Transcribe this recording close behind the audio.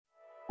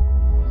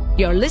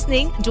You're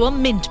listening to a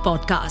Mint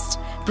podcast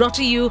brought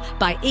to you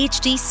by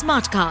HT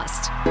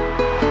Smartcast.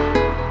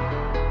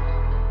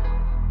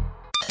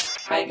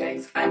 Hi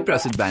guys, I'm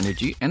Prasid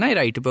Banerjee and I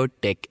write about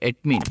tech at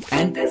Mint.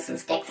 And this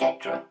is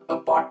Etc., a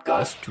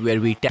podcast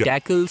Where we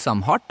tackle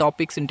some hot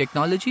topics in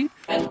technology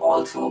and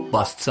also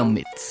bust some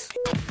myths.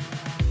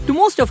 To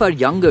most of our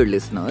younger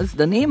listeners,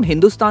 the name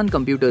Hindustan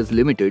Computers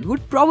Limited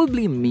would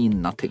probably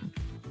mean nothing.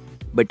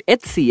 But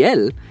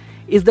HCL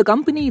is the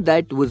company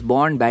that was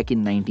born back in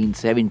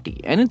 1970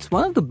 and it's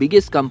one of the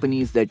biggest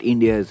companies that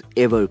India has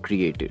ever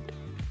created.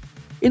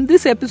 In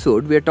this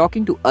episode, we are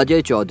talking to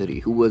Ajai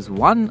Chowdhry, who was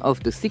one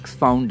of the 6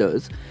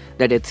 founders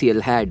that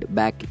HCL had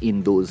back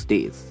in those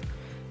days.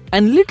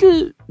 And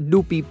little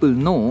do people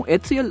know,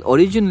 HCL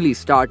originally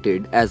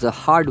started as a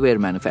hardware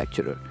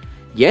manufacturer.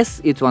 Yes,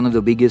 it's one of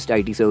the biggest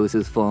IT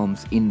services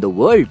firms in the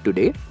world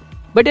today,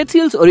 but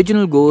HCL's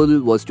original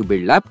goal was to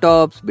build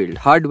laptops, build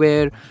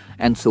hardware,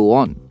 and so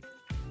on.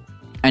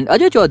 And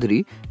Ajai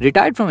Chowdhry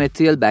retired from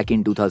HCL back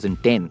in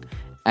 2010,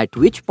 at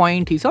which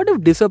point he sort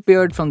of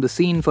disappeared from the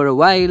scene for a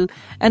while,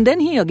 and then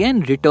he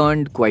again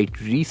returned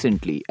quite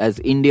recently as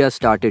India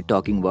started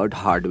talking about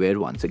hardware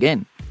once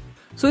again.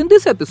 So in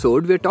this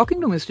episode, we're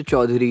talking to Mr.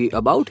 Chowdhry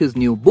about his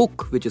new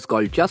book, which is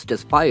called Just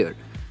Aspire,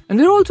 and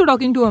we're also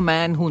talking to a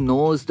man who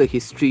knows the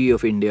history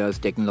of India's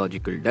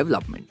technological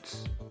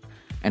developments.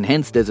 And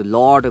hence there's a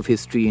lot of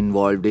history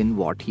involved in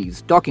what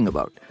he's talking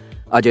about.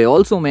 Ajay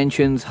also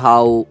mentions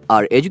how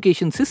our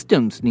education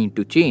systems need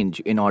to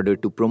change in order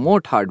to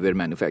promote hardware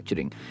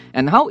manufacturing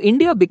and how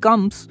India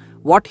becomes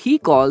what he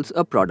calls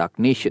a product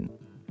nation.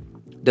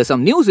 There's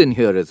some news in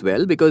here as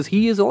well because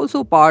he is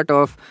also part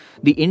of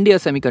the India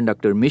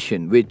Semiconductor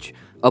Mission, which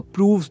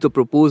approves the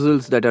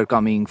proposals that are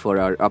coming for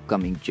our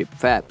upcoming chip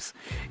fabs.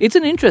 It's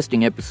an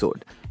interesting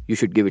episode. You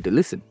should give it a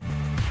listen.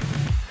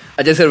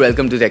 Ajay sir,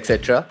 welcome to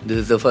Etc. This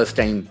is the first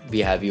time we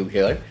have you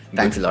here.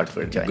 Thanks a lot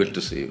for joining. Good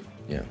to see you.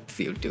 Yeah.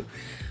 See you too.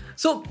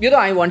 So,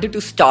 I wanted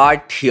to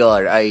start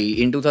here.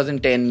 In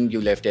 2010, you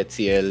left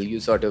HCL.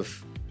 You sort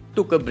of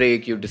took a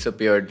break. You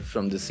disappeared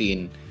from the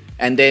scene.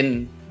 And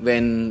then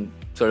when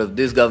sort of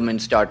this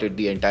government started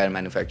the entire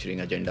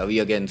manufacturing agenda, we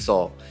again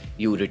saw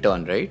you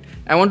return, right?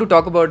 I want to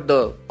talk about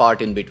the part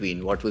in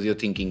between. What was your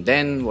thinking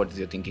then? What is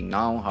your thinking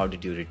now? How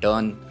did you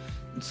return?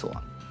 And so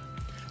on.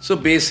 So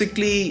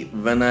basically,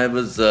 when I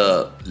was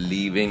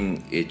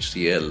leaving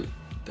HCL,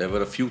 there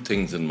were a few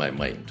things in my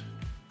mind.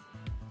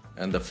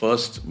 And the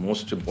first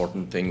most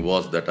important thing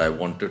was that I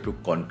wanted to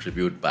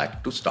contribute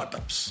back to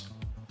startups.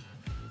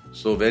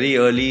 So very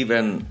early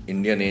when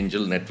Indian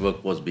Angel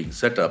Network was being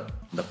set up,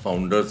 the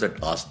founders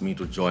had asked me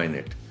to join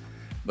it.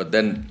 But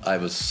then I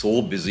was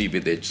so busy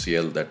with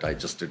HCL that I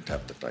just didn't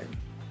have the time.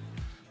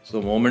 So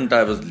the moment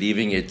I was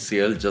leaving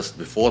HCL, just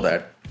before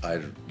that, I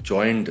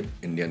joined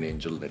Indian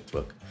Angel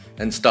Network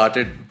and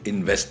started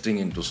investing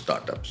into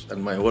startups.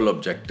 And my whole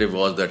objective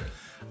was that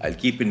I'll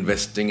keep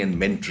investing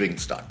and mentoring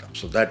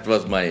startups. So that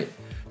was my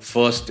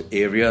first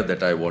area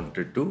that I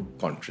wanted to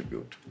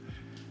contribute.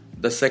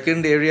 The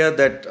second area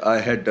that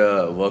I had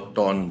worked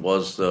on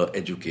was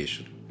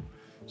education.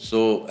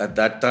 So at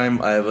that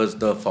time, I was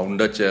the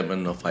founder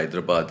chairman of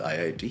Hyderabad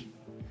IIT.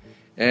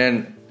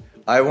 And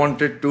I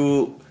wanted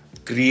to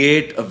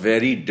create a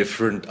very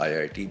different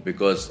IIT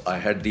because I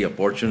had the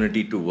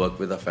opportunity to work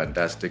with a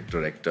fantastic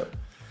director.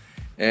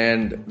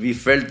 And we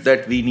felt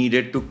that we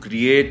needed to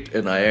create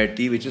an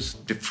IIT which is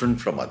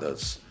different from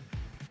others.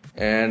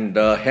 And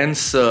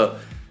hence,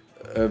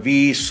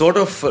 we sort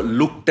of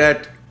looked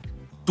at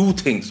 2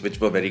 things which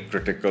were very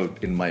critical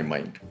in my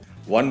mind.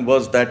 One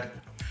was that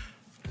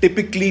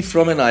typically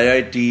from an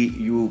IIT,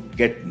 you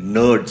get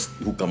nerds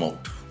who come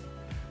out.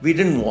 We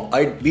didn't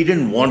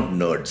want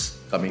nerds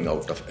coming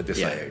out of this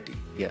IIT.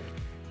 Yeah.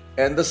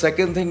 And the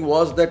second thing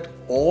was that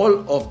all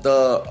of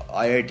the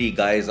IIT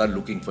guys are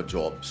looking for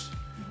jobs.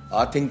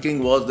 Our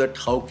thinking was that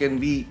how can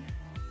we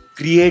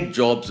create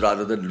jobs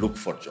rather than look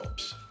for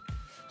jobs.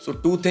 So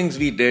 2 things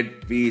we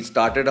did. We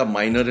started a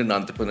minor in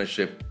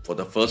entrepreneurship for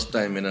the first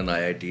time in an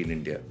IIT in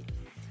India.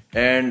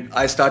 And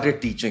I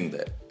started teaching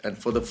there. And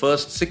for the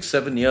first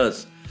 6-7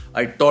 years,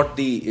 I taught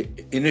the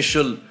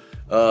initial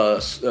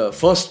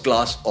first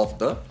class of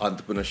the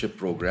entrepreneurship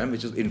program,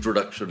 which is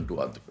Introduction to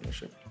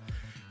Entrepreneurship.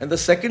 And the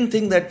second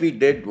thing that we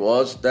did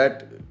was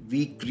that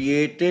we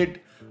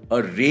created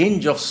a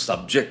range of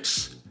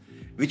subjects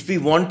which we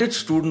wanted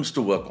students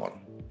to work on,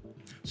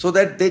 so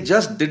that they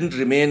just didn't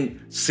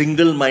remain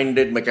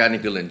single-minded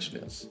mechanical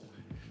engineers.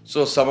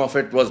 So some of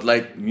it was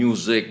like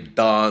music,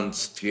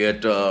 dance,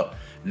 theatre,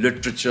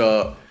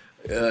 literature,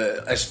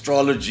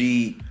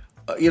 astrology,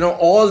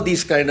 all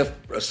these kind of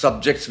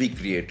subjects we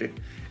created.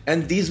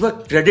 And these were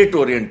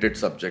credit-oriented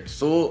subjects.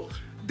 So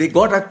they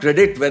got a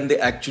credit when they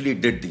actually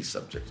did these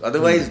subjects.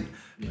 Otherwise,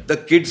 the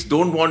kids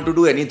don't want to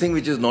do anything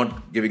which is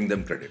not giving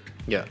them credit.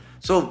 Yeah.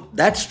 So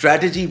that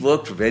strategy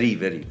worked very,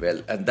 very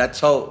well. And that's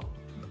how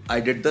I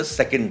did the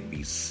second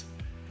piece.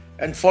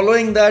 And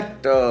following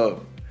that,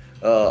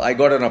 I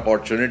got an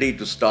opportunity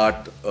to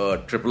start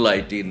triple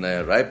IT in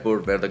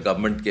Raipur, where the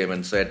government came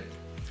and said,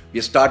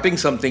 we're starting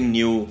something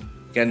new.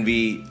 can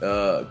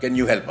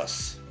you help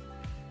us?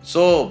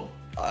 So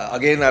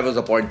again, I was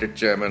appointed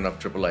chairman of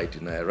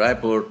IIIT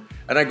Raipur,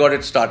 and I got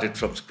it started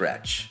from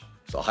scratch.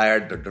 So I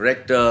hired the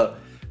director,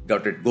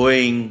 got it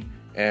going,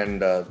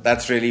 and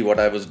that's really what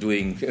I was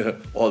doing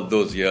all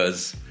those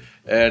years.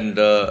 And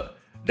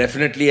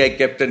definitely I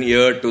kept an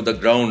ear to the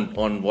ground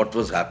on what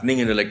was happening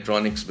in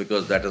electronics,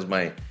 because that is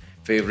my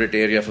favorite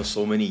area for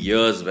so many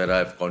years, where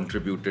I've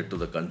contributed to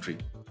the country.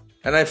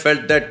 And I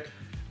felt that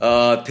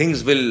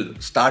things will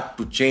start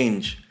to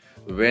change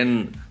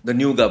when the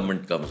new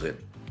government comes in.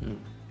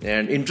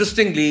 And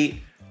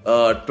interestingly,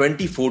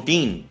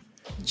 2014,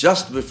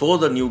 just before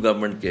the new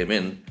government came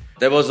in,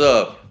 there was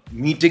a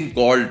meeting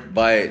called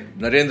by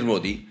Narendra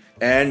Modi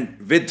and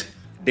with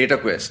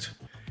DataQuest,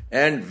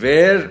 and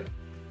where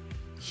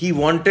he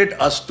wanted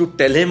us to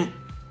tell him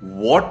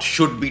what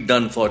should be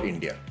done for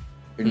India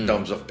in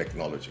terms of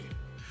technology.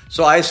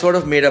 So I sort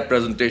of made a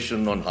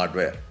presentation on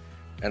hardware,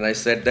 and I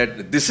said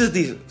that this is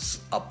the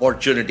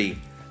opportunity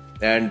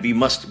and we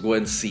must go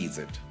and seize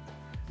it.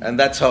 And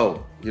that's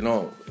how,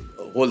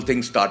 whole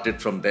thing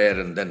started from there,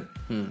 and then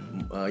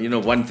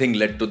one thing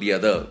led to the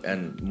other,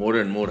 and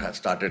more has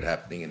started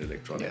happening in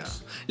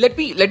electronics. Yeah.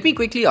 Let me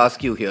quickly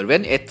ask you here.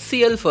 When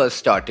HCL first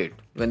started,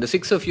 when the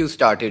six of you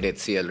started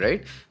HCL,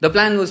 right? The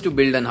plan was to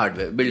build a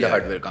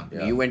hardware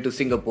company. Yeah. You went to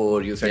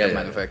Singapore, you set up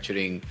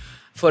manufacturing.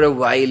 For a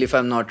while, if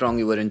I'm not wrong,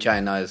 you were in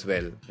China as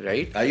well,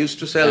 right? We used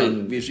to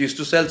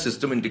sell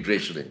system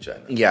integration in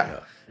China. Yeah.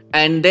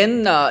 And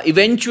then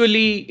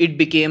eventually it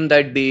became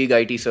that big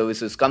IT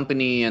services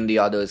company, and the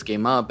others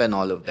came up and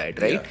all of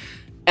that, right? Yeah.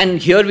 And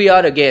here we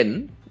are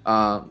again,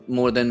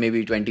 more than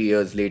maybe 20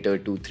 years later,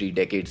 2-3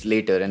 decades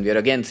later, and we are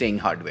again saying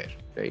hardware,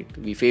 right?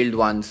 We failed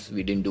once,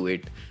 we didn't do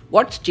it.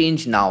 What's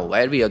changed now?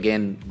 Why are we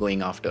again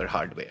going after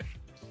hardware?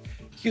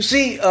 You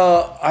see,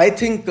 I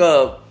think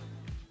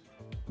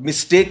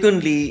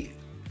mistakenly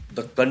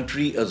the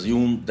country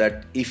assumed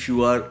that if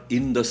you are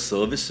in the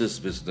services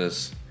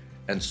business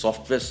and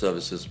software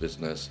services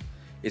business,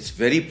 it's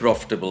very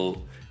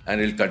profitable and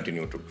it'll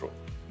continue to grow.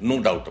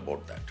 No doubt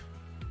about that.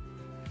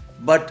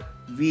 But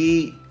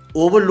we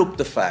overlook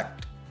the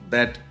fact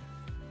that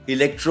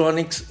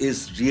electronics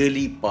is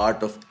really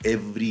part of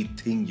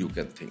everything you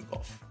can think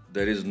of.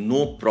 There is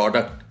no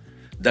product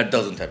that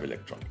doesn't have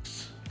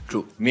electronics.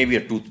 True. Maybe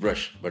a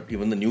toothbrush, but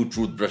even the new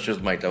toothbrushes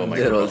might have a microprocessor.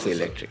 They're also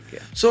electric, yeah.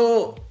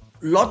 So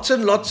lots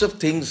and lots of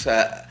things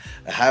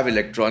have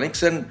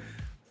electronics, and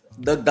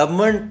the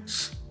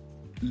government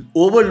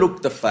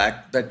overlooked the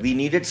fact that we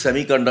needed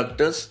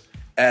semiconductors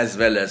as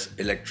well as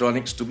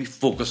electronics to be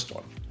focused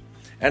on.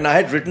 And I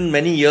had written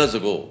many years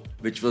ago,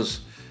 which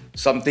was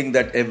something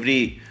that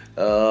every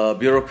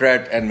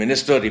bureaucrat and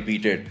minister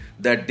repeated,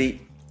 that the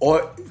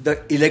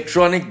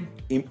electronic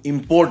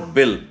import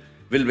bill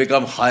will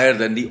become higher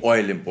than the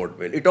oil import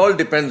bill. It all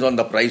depends on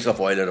the price of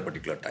oil at a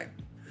particular time.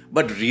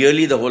 But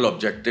really the whole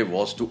objective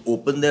was to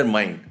open their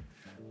mind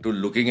to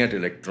looking at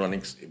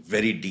electronics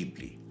very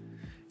deeply.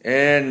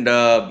 And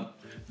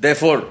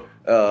therefore,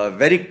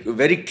 very,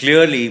 very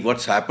clearly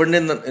what's happened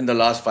in the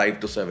last 5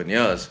 to 7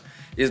 years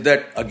is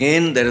that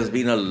again there has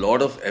been a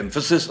lot of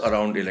emphasis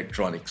around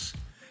electronics.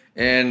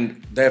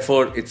 And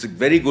therefore, it's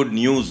very good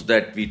news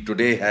that we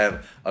today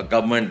have a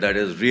government that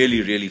is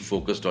really, really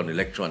focused on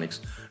electronics.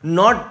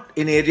 Not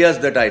in areas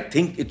that I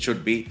think it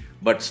should be,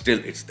 but still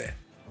it's there.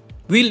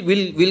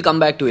 We'll come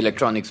back to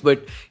electronics,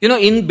 but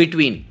in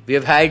between, we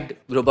have had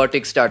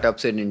robotic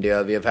startups in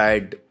India, we have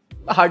had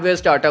hardware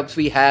startups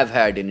we have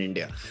had in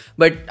India.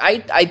 But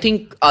I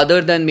think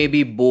other than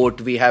maybe Boat,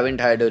 we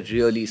haven't had a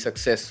really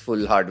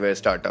successful hardware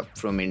startup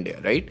from India,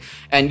 right?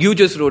 And you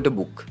just wrote a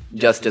book,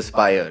 Just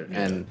Aspire.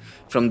 Yeah. And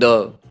from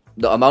the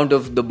amount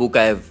of the book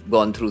I have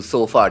gone through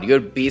so far, you're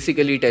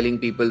basically telling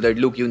people that,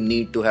 look, you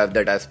need to have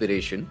that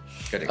aspiration.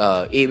 Correct.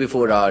 A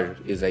before R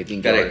is, I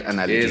think, correct. Your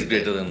analogy. A is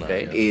greater than R.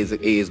 Right? Yeah.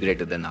 A is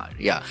greater than R.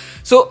 Yeah.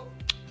 So,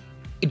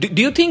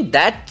 do you think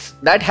that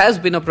has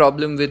been a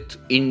problem with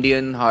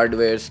Indian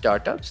hardware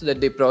startups,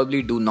 that they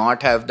probably do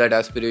not have that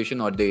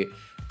aspiration, or they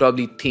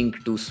probably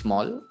think too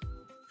small?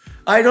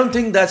 I don't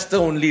think that's the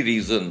only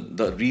reason.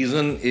 The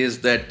reason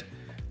is that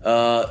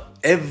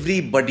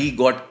everybody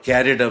got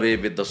carried away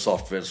with the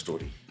software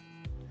story,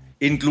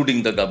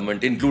 including the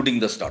government, including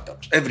the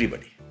startups,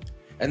 everybody.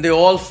 And they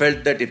all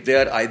felt that if they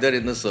are either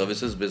in the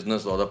services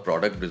business or the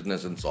product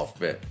business in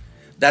software,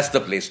 that's the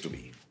place to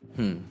be.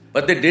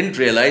 But they didn't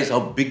realize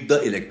how big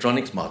the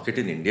electronics market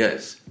in India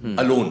is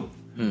alone.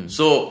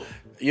 So,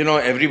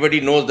 everybody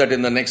knows that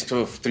in the next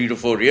 3 to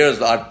 4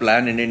 years, our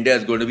plan in India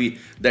is going to be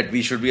that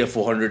we should be a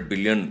 400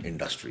 billion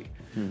industry.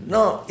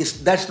 No,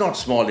 that's not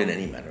small in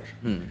any manner.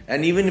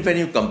 And even when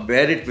you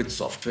compare it with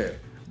software,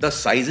 the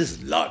size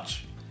is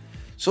large.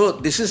 So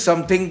this is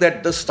something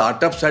that the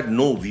startups had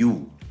no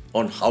view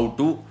on how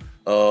to,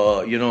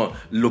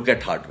 look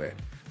at hardware.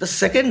 The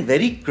second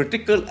very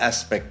critical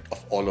aspect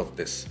of all of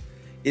this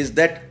is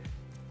that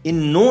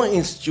in no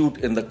institute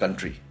in the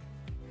country,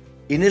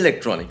 in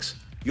electronics,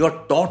 you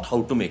are taught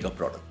how to make a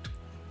product.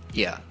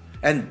 Yeah.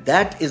 And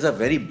that is a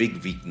very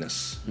big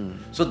weakness.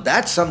 So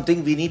that's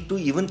something we need to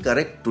even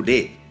correct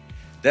today.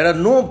 There are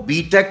no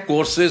BTech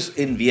courses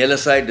in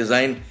VLSI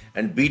design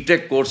and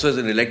BTech courses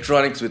in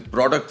electronics with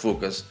product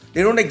focus.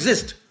 They don't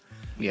exist.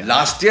 Yeah.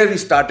 Last year, we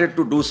started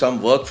to do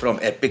some work from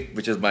EPIC,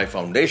 which is my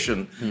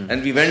foundation,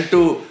 and we went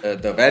to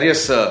the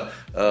various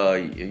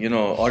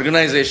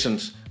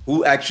organizations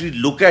who actually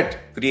look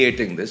at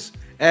creating this.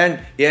 And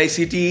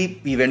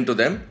AICTE, we went to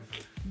them.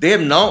 They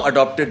have now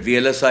adopted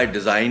VLSI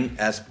design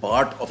as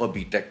part of a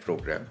BTech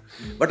program.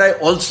 But I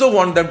also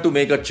want them to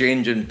make a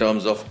change in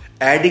terms of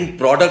adding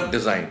product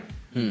design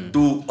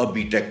to a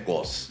BTech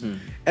course.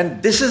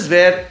 And this is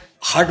where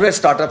hardware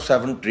startups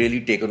haven't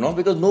really taken off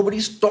because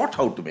nobody's taught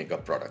how to make a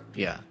product.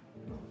 Yeah.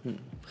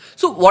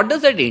 So what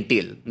does that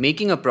entail?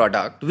 Making a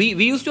product. We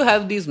used to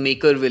have these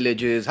maker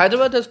villages.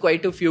 Hyderabad has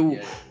quite a few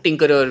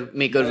tinkerer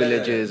maker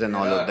villages and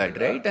all of that,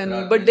 right?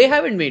 But they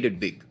haven't made it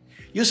big.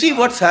 You see,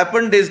 what's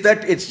happened is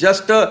that it's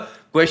just a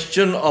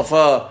question of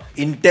a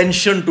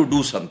intention to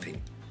do something.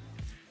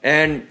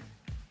 And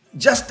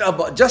just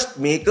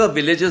maker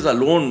villages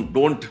alone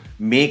don't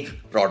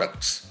make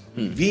products.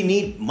 We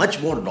need much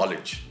more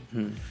knowledge.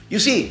 You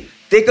see,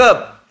 take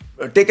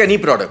any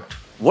product.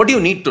 What do you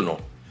need to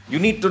know? You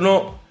need to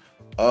know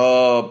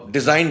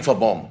design for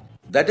bomb.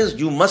 That is,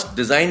 you must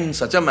design in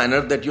such a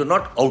manner that you're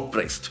not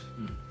outpriced.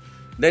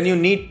 Then you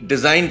need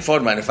design for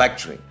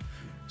manufacturing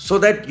so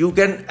that you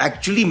can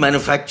actually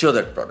manufacture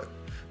that product.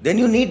 Then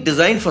you need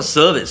design for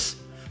service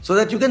so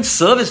that you can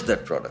service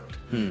that product.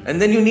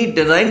 And then you need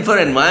design for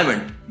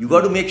environment. You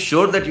got to make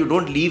sure that you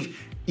don't leave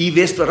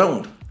e-waste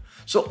around.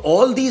 So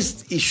all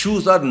these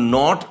issues are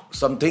not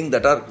something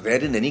that are there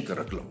in any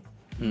curriculum.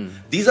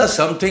 These are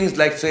some things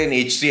like, say, in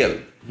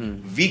HCL.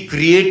 We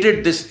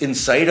created this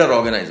inside our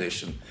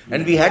organization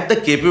and we had the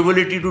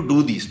capability to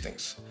do these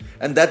things.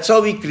 And that's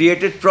how we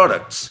created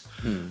products.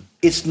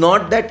 It's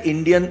not that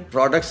Indian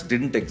products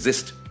didn't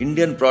exist.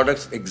 Indian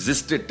products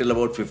existed till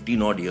about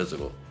 15 odd years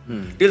ago.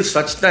 Till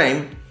such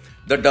time,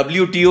 the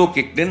WTO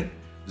kicked in,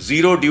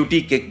 zero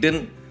duty kicked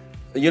in,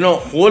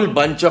 whole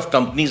bunch of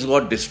companies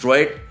got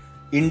destroyed.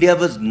 India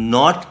was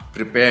not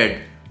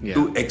prepared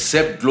to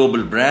accept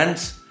global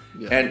brands.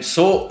 And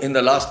so in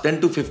the last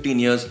 10 to 15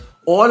 years,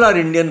 all our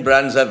Indian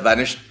brands have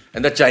vanished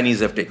and the Chinese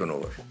have taken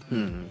over.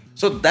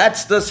 So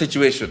that's the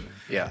situation.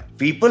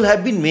 People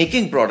have been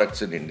making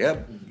products in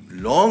India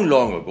long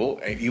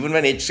ago. Even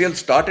when HCL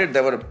started,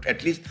 there were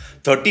at least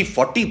 30,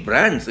 40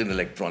 brands in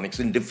electronics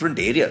in different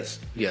areas.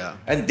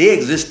 And they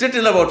existed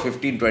till about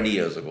 15, 20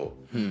 years ago.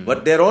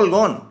 But they're all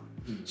gone.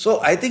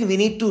 So I think we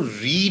need to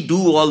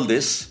redo all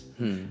this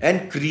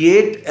and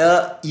create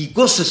an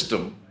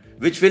ecosystem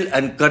which will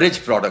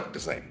encourage product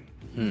design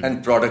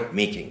and product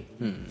making.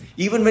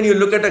 Even when you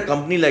look at a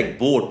company like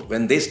Boat,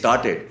 when they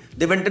started,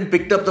 they went and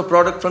picked up the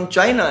product from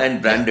China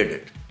and branded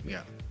it.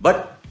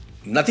 But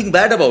nothing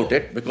bad about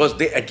it because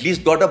they at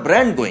least got a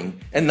brand going.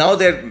 And now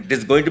they're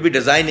going to be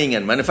designing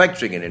and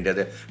manufacturing in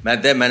India.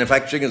 Their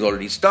manufacturing has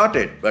already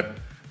started, but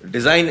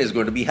design is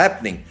going to be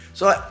happening.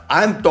 So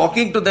I'm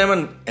talking to them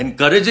and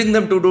encouraging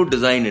them to do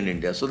design in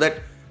India so that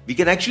we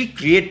can actually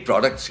create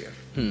products here.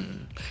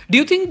 Do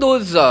you think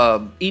those,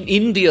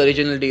 in the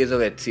original days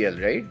of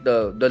HCL, right,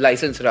 the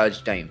license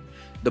Raj time,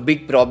 the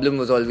big problem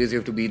was always you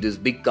have to be this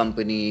big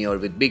company or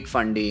with big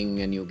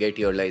funding and you get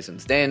your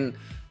license. Then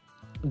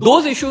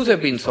those issues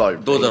have been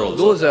solved. Those are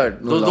also.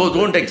 Those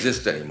don't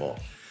exist anymore.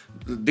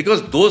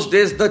 Because those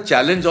days the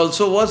challenge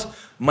also was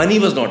money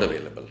was not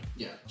available.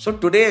 So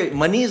today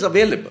money is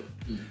available.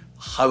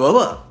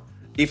 However,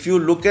 if you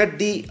look at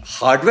the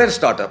hardware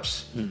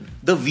startups,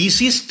 the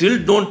VCs still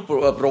don't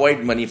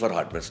provide money for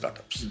hardware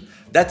startups.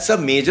 That's a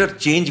major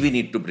change we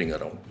need to bring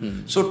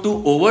around. So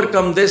to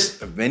overcome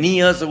this, many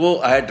years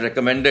ago, I had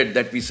recommended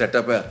that we set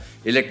up an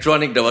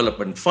electronic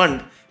development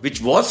fund, which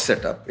was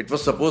set up. It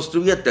was supposed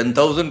to be a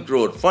 10,000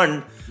 crore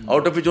fund,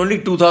 out of which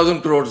only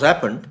 2,000 crores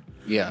happened.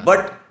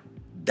 But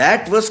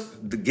that was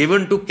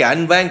given to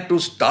CanBank to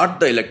start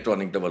the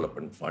electronic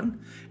development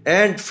fund.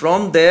 And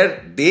from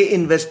there, they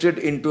invested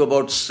into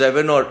about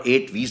 7 or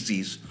 8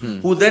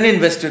 VCs who then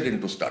invested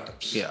into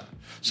startups.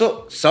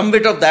 So some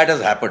bit of that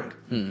has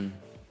happened.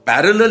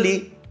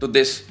 Parallelly to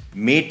this,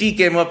 MeitY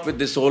came up with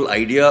this whole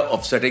idea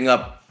of setting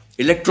up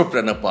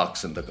electropreneur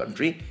parks in the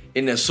country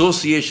in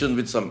association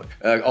with some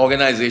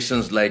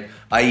organizations like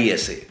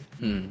IESA.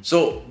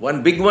 So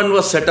one big one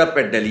was set up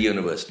at Delhi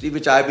University,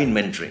 which I've been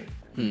mentoring.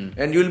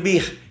 And you'll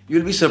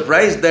be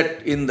surprised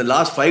that in the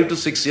last 5 to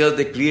 6 years,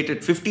 they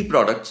created 50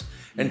 products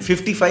and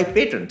 55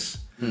 patents.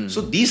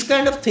 So these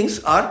kind of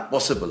things are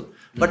possible.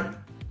 But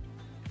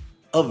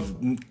a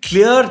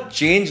clear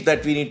change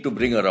that we need to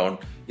bring around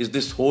is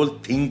this whole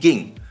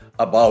thinking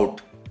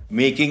about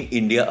making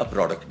India a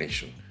product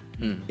nation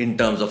in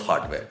terms of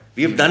hardware.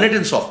 We have done it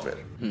in software.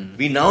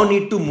 We now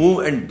need to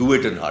move and do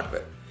it in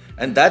hardware.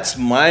 And that's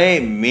my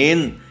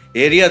main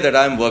area that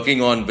I'm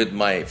working on with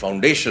my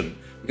foundation,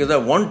 because I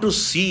want to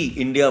see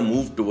India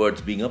move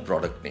towards being a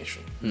product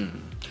nation.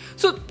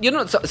 So,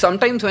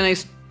 sometimes when I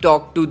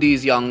talk to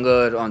these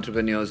younger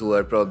entrepreneurs who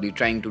are probably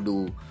trying to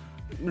do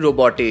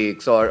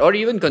robotics or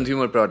even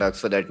consumer products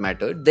for that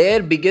matter,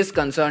 their biggest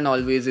concern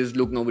always is,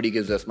 look, nobody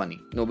gives us money.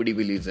 Nobody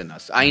believes in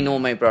us. I know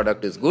my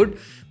product is good,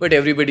 but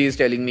everybody is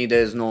telling me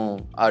there's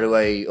no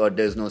ROI or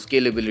there's no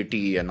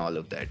scalability and all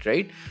of that,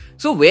 right?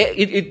 So where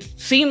it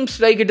seems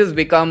like it has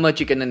become a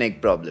chicken and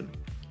egg problem,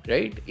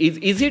 right?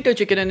 Is it a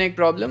chicken and egg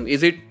problem?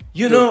 Is it...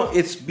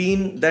 it's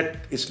been that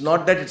it's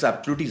not that it's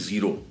absolutely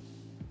zero.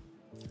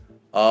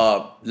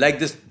 Like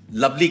this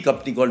lovely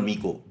company called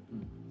Miko.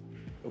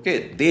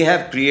 Okay, they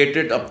have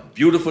created a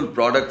beautiful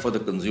product for the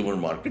consumer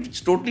market. It's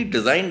totally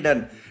designed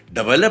and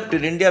developed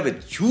in India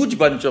with huge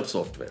bunch of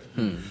software.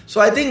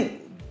 So I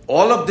think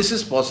all of this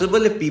is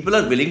possible if people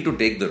are willing to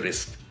take the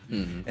risk.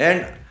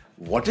 And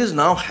what is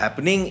now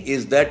happening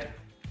is that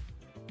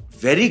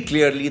very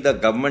clearly the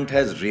government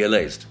has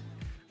realized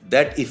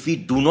that if we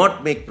do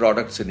not make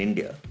products in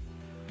India,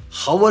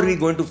 how are we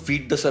going to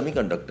feed the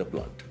semiconductor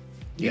plant?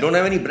 We don't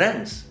have any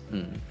brands.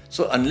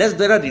 So unless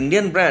there are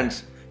Indian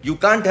brands, you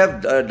can't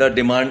have the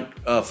demand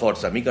for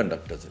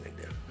semiconductors in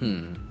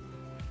India.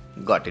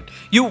 Got it.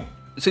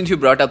 Since you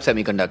brought up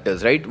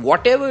semiconductors, right?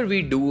 Whatever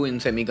we do in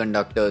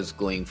semiconductors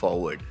going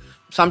forward,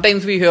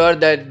 sometimes we hear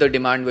that the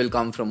demand will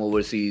come from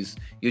overseas.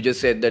 You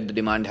just said that the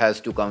demand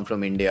has to come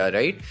from India,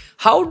 right?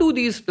 How do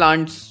these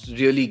plants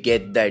really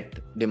get that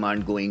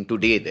demand going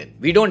today then?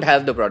 We don't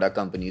have the product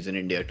companies in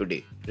India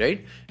today,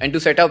 right? And to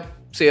set up,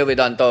 say, a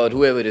Vedanta or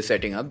whoever is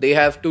setting up, they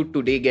have to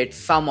today get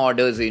some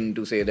orders in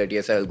to say that,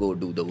 yes, I'll go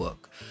do the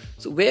work.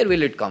 So where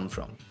will it come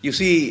from? You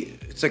see,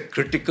 it's a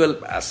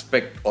critical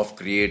aspect of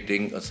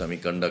creating a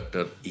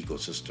semiconductor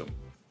ecosystem.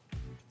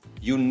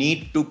 You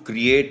need to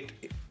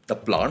create the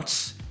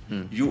plants.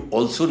 You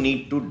also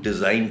need to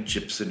design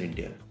chips in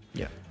India.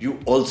 Yeah. You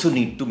also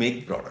need to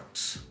make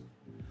products.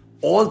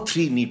 All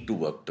three need to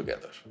work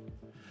together.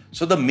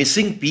 So the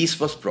missing piece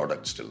was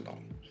products till now.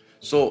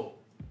 So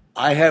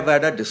I have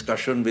had a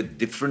discussion with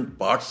different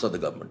parts of the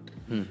government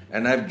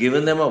and I've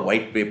given them a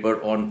white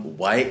paper on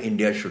why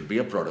India should be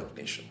a product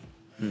nation.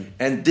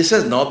 And this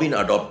has now been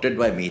adopted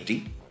by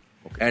MeitY.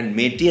 And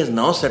MeitY has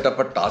now set up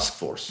a task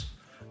force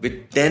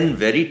with 10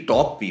 very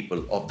top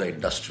people of the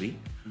industry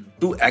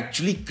to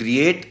actually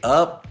create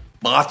a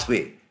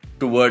pathway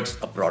towards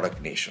a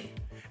product nation.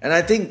 And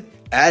I think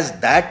as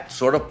that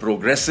sort of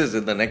progresses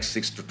in the next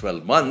 6 to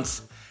 12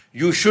 months,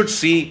 you should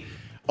see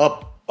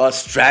a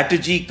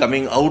strategy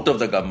coming out of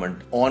the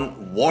government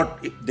on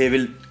what they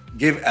will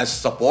give as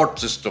support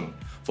system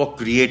for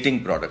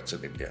creating products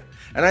in India.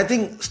 And I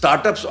think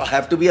startups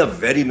have to be a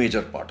very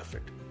major part of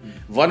it.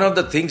 One of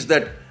the things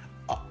that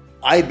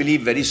I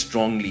believe very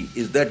strongly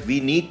is that we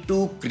need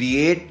to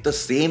create the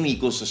same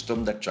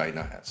ecosystem that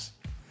China has.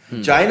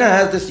 China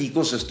has this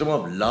ecosystem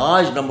of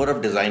large number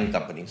of design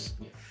companies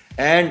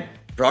and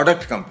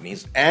product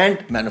companies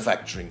and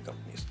manufacturing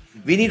companies.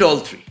 We need all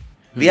three.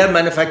 We have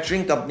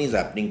manufacturing companies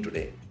happening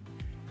today,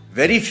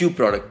 very few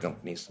product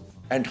companies,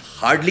 and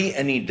hardly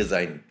any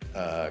design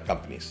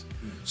companies.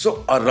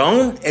 So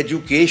around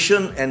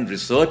education and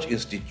research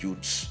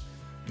institutes,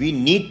 we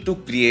need to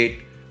create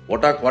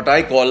what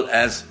I call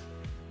as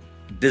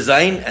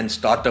design and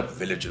startup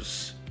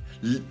villages.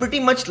 Pretty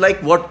much like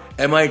what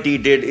MIT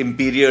did,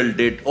 Imperial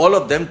did, all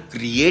of them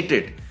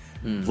created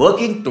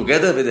working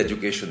together with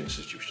education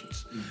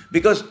institutions.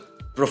 Because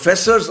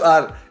professors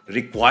are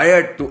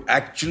required to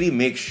actually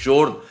make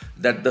sure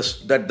that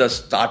the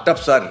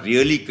startups are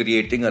really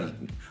creating a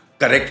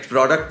correct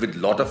product with a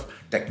lot of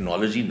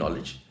technology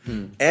knowledge.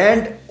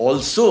 And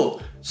also,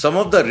 some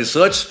of the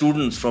research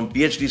students from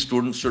PhD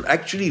students should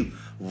actually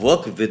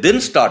work within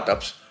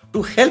startups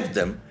to help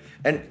them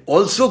and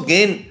also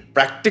gain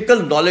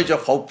practical knowledge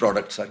of how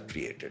products are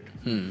created.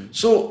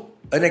 So,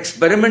 an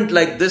experiment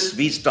like this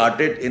we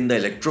started in the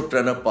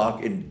Electropreneur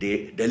Park in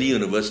Delhi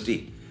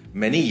University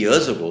many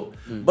years ago,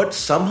 but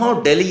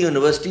somehow Delhi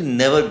University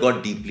never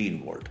got deeply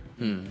involved.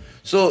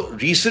 So,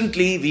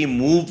 recently we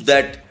moved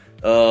that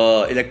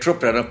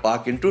Electropreneur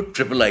Park into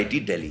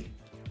IIIT Delhi.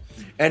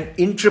 And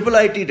in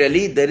IIIT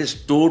Delhi, there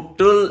is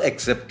total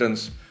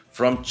acceptance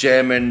from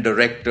chairman,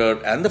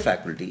 director and the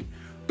faculty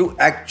to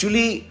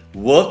actually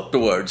work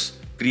towards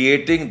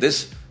creating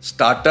this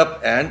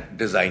startup and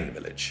design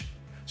village.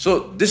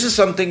 So this is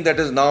something that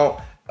is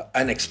now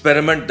an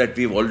experiment that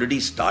we've already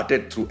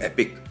started through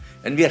EPIC,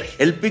 and we are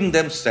helping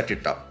them set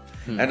it up.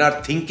 And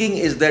our thinking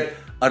is that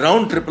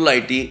around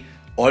IIIT,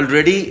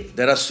 already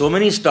there are so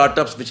many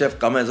startups which have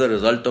come as a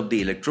result of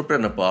the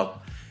Electropreneur Park.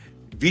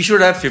 We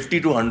should have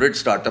 50 to 100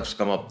 startups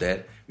come up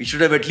there. We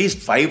should have at least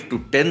 5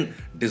 to 10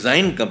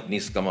 design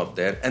companies come up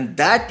there, and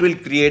that will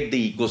create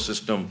the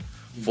ecosystem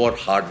for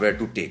hardware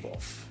to take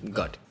off.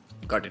 Got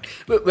it.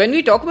 When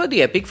we talk about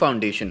the EPIC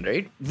Foundation,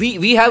 right,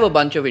 we have a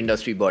bunch of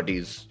industry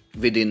bodies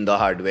within the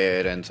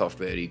hardware and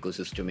software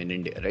ecosystem in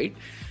India, right?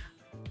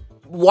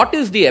 What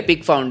is the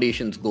EPIC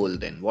Foundation's goal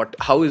then?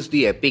 How is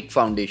the EPIC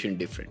Foundation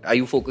different? Are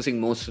you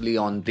focusing mostly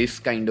on this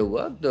kind of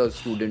work, the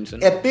students?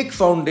 EPIC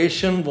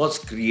Foundation was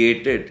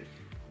created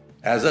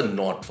as a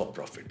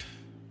not-for-profit,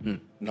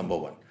 number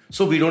one.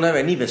 So we don't have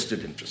any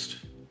vested interest.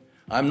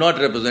 I'm not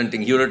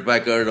representing Hewlett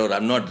Packard or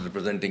I'm not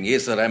representing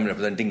Acer, I'm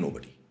representing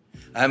nobody.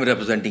 I am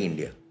representing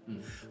India.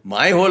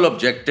 My whole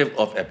objective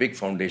of Epic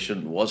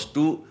Foundation was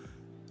to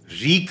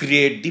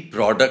recreate the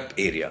product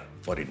area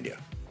for India.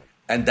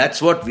 And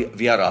that's what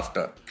we are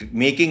after.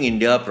 Making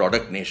India a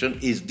product nation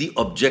is the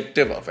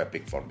objective of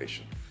Epic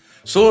Foundation.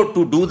 So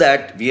to do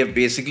that, we have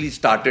basically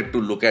started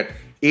to look at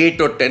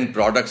 8 or 10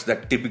 products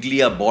that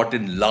typically are bought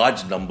in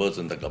large numbers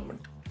in the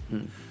government.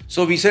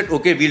 So we said,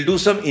 okay, we'll do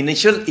some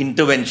initial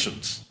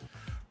interventions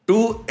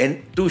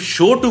to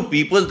show to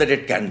people that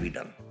it can be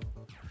done.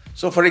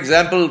 So for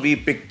example, we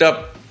picked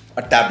up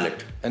a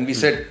tablet and we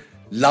said,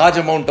 large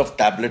amount of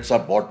tablets are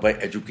bought by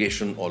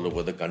education all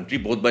over the country,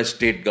 both by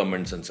state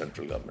governments and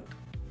central government.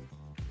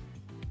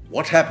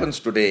 What happens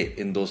today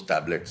in those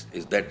tablets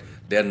is that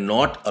they're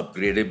not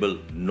upgradable,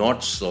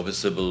 not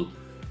serviceable,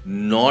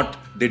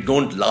 they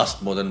don't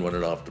last more than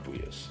 1.5 to 2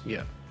 years.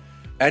 Yeah.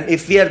 And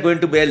if we are going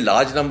to buy a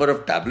large number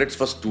of tablets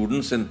for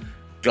students in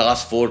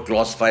class 4,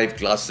 class 5,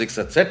 class 6,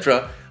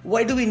 etc.,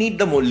 why do we need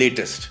the more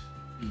latest?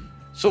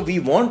 So we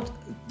want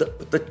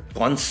the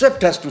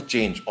concept has to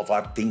change of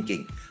our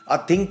thinking. Our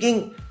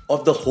thinking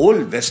of the whole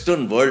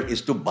Western world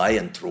is to buy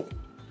and throw.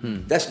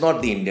 That's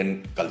not the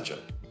Indian culture.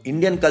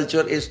 Indian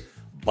culture is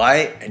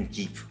buy and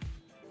keep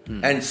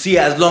and see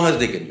as long as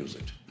they can use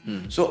it.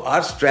 So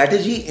our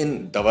strategy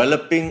in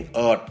developing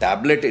a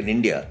tablet in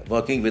India,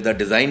 working with a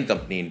design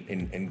company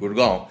in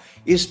Gurgaon,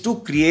 is to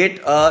create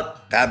a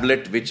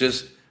tablet which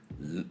is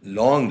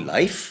long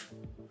life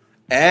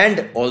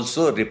and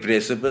also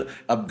replaceable,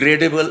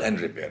 upgradable and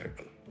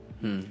repairable.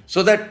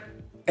 So that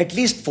at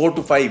least 4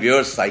 to 5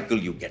 years cycle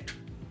you get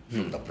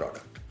from the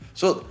product.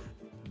 So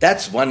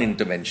that's one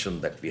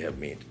intervention that we have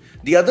made.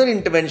 The other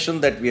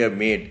intervention that we have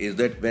made is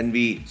that when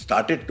we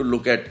started to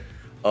look at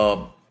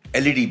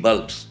LED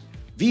bulbs,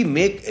 we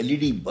make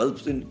LED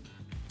bulbs in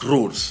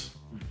crores.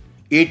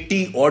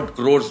 80 odd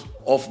crores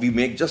we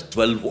make just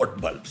 12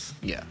 watt bulbs.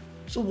 Yeah.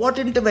 So what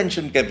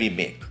intervention can we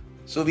make?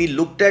 So we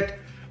looked at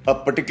a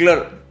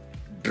particular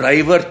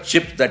driver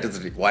chip that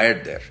is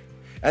required there.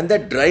 And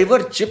that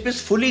driver chip is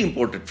fully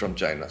imported from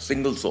China,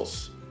 single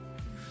source.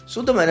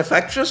 So the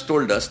manufacturers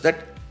told us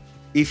that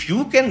if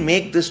you can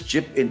make this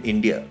chip in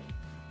India,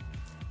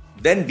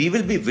 then we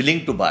will be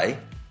willing to buy,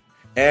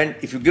 and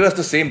if you give us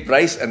the same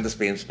price and the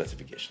same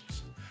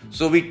specifications.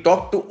 So we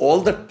talked to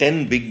all the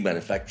 10 big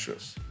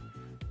manufacturers,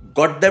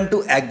 got them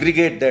to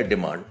aggregate their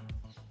demand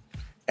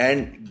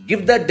and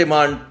give that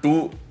demand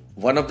to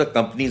one of the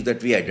companies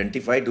that we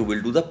identified who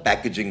will do the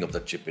packaging of the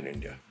chip in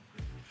India.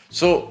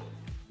 So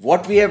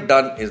what we have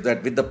done is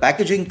that with the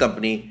packaging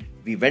company,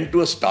 we went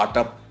to a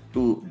startup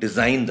to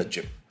design the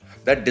chip.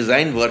 That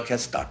design work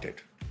has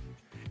started.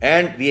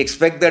 And we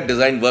expect that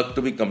design work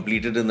to be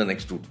completed in the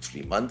next 2 to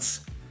 3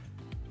 months.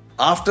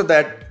 After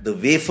that, the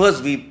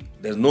wafers,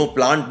 there's no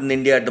plant in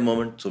India at the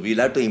moment, so we'll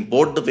have to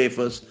import the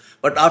wafers.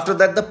 But after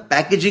that, the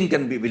packaging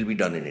will be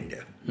done in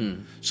India.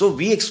 So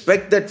we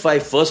expect that by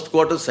first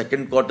quarter,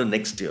 second quarter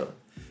next year,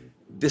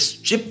 this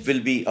chip will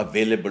be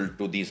available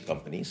to these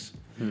companies.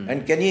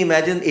 And can you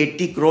imagine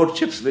 80 crore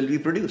chips will be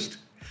produced?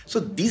 So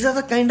these are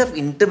the kind of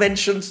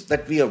interventions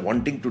that we are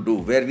wanting to do,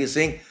 where we are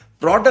saying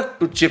product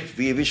to chip,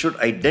 we should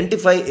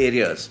identify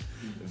areas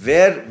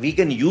where we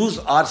can use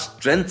our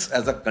strengths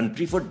as a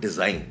country for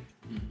design.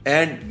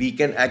 And we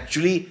can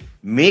actually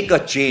make a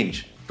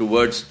change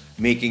towards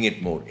making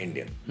it more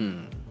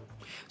Indian.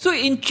 So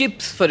in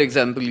chips, for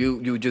example,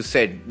 you just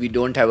said we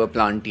don't have a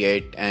plant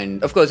yet,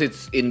 and of course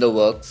it's in the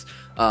works.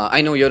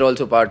 I know you're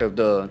also part of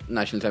the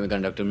National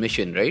Semiconductor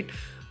Mission, right?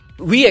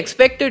 We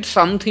expected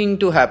something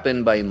to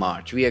happen by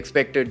March. We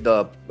expected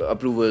the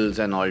approvals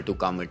and all to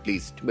come at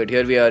least. But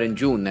here we are in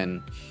June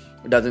and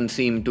it doesn't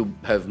seem to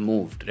have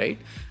moved, right?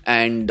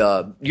 And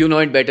you know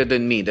it better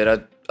than me. There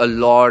are a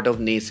lot of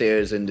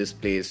naysayers in this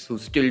place who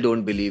still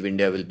don't believe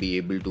India will be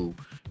able to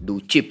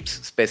do chips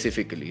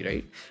specifically,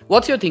 right?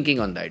 What's your thinking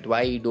on that?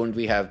 Why don't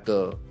we have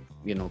the,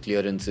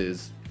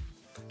 clearances?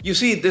 You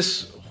see,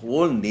 this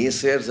whole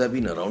naysayers have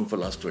been around for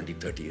the last 20,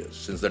 30 years,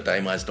 since the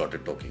time I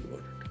started talking about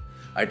it.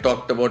 I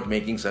talked about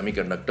making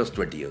semiconductors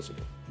 20 years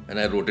ago, and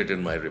I wrote it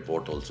in my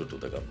report also to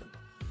the government.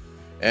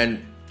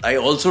 And I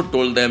also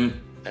told them,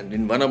 and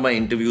in one of my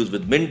interviews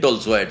with Mint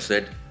also I had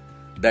said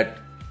that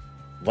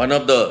one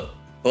of the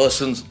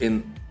persons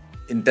in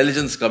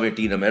intelligence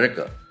committee in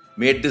America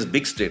made this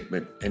big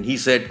statement, and he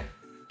said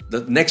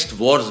the next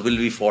wars will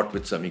be fought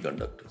with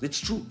semiconductors. It's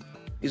true.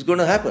 It's going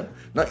to happen.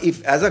 Now,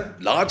 if as a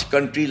large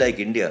country like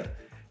India,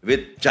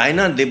 with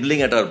China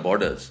nibbling at our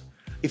borders,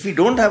 if we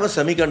don't have a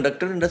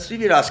semiconductor industry,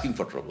 we're asking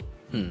for trouble.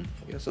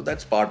 Okay, so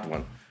that's part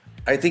one.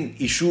 I think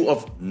issue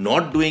of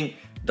not doing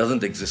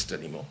doesn't exist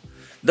anymore.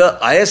 The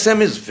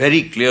ISM is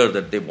very clear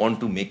that they want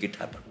to make it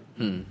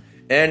happen.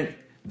 And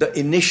the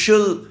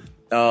initial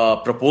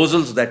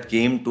proposals that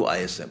came to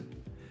ISM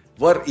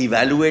were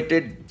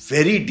evaluated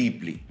very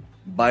deeply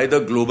by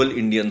the global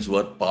Indians who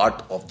are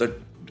part of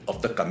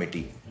the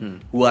committee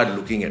who are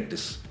looking at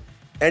this.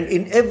 And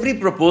in every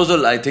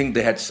proposal, I think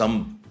they had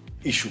some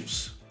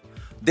issues.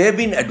 They have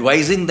been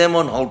advising them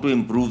on how to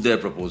improve their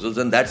proposals,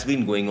 and that's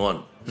been going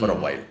on for a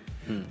while.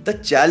 The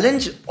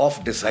challenge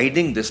of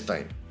deciding this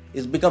time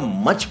is become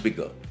much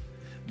bigger.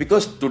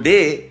 Because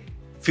today,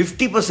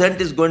 50%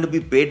 is going to be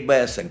paid by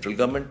a central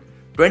government,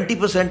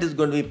 20% is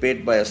going to be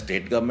paid by a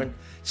state government,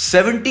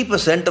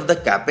 70% of the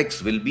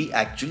capex will be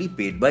actually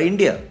paid by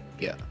India.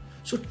 Yeah.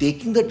 So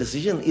taking the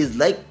decision is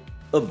like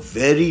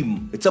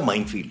it's a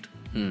minefield.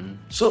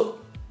 So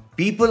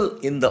people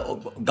in the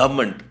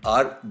government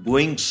are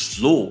going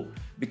slow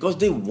because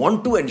they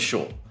want to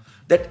ensure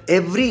that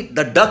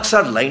the ducks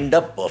are lined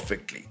up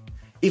perfectly.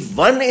 If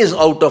one is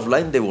out of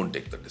line, they won't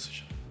take the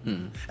decision.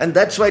 And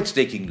that's why it's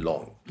taking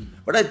long.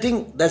 But I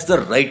think that's the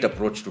right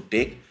approach to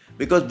take,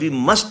 because we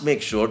must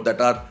make sure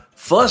that our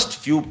first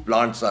few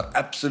plants are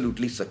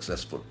absolutely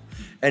successful.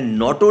 And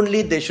not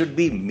only they should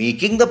be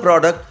making the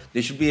product,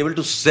 they should be able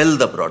to sell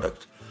the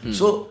product.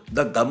 So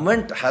the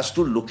government has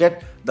to look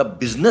at the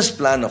business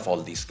plan of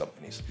all these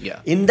companies.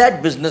 Yeah. In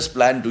that business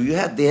plan,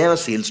 they have a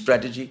sales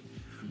strategy?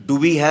 Do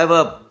we have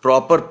a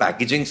proper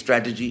packaging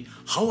strategy?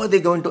 How are they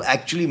going to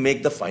actually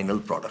make the final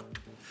product?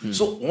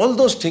 So all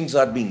those things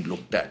are being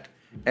looked at.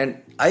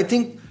 And I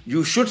think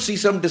you should see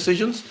some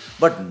decisions,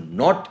 but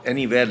not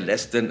anywhere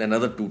less than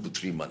another 2 to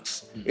 3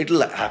 months.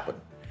 It'll happen.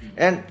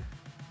 And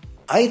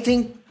I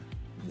think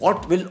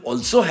what will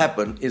also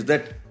happen is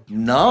that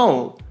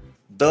now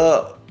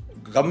the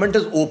government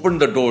has opened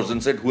the doors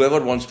and said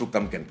whoever wants to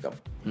come can come.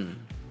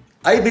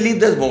 I believe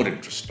there's more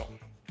interest now.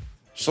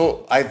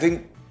 So I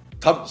think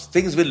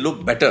things will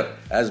look better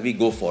as we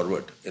go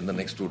forward in the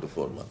next 2 to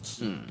 4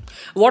 months.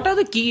 What are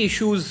the key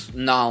issues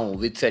now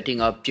with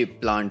setting up chip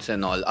plants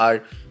and all?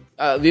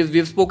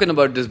 We've spoken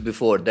about this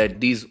before, that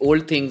these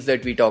old things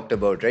that we talked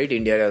about, right?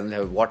 India doesn't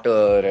have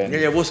water and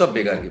वो सब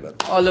बेकार की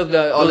बात. all of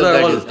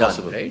that is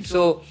possible. done, right?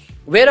 So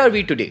where are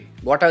we today?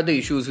 What are the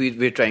issues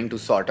we're trying to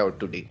sort out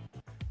today?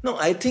 No,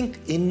 I think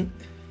in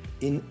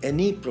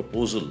any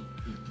proposal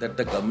that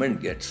the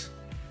government gets,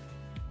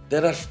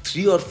 there are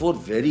 3 or 4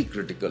 very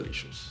critical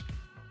issues.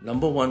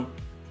 Number 1,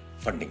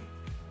 funding.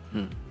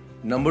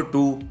 Number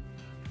 2,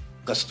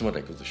 customer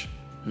acquisition.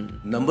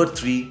 Number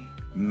 3,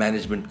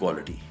 management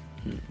quality.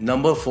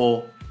 Number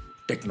 4,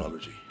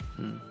 technology.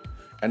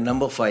 And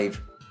number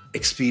 5,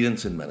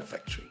 experience in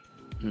manufacturing.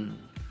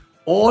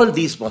 All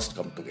these must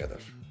come together.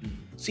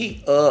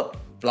 See, a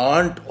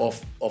plant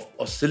of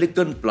a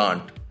silicon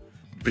plant,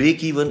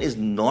 break even is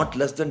not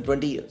less than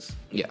 20 years.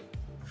 Yeah.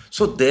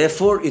 So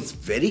therefore, it's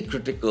very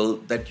critical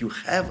that you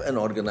have an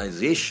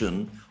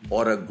organization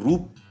or a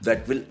group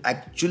that will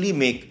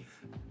actually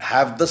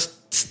have the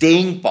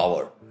staying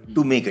power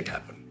to make it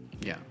happen.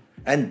 Yeah.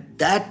 And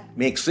that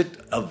makes it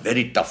a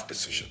very tough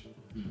decision,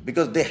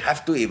 because they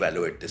have to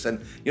evaluate this. And,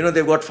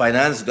 they've got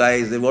finance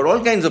guys, they've got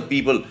all kinds of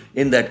people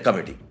in that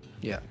committee.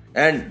 Yeah.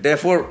 And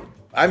therefore,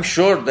 I'm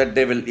sure that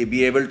they will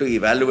be able to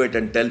evaluate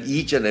and tell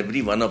each and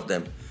every one of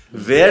them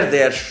where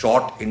they are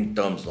short in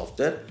terms of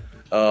their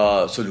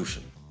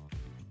solution.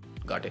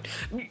 Got it.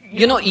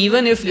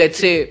 Even if, let's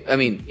say,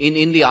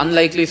 in the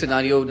unlikely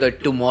scenario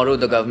that tomorrow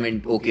the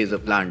government okays a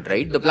plant,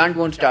 right? The plant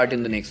won't start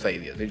in the next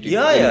 5 years.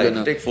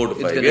 It'll take 4 to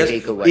 5 years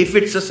take a while. if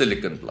it's a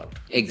silicon plant.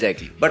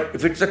 Exactly. But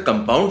if it's a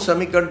compound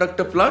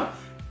semiconductor plant,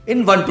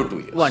 in 1 to 2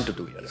 years. 1 to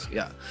 2 years,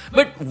 yeah.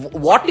 But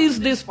what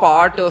is this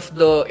part of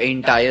the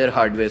entire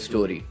hardware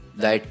story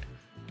that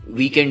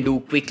we can do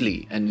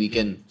quickly and we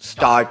can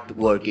start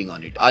working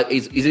on it?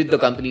 Is it the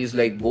companies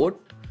like boAt?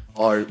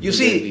 Or you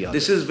see,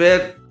 this is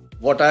where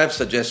what I have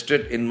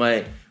suggested in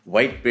my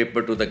white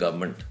paper to the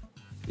government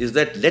is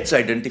that let's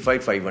identify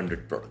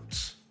 500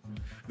 products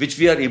which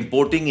we are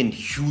importing in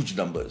huge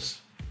numbers.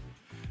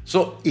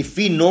 So if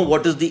we know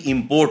what is the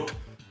import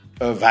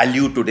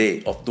value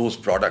today of those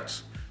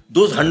products,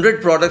 those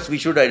 100 products we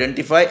should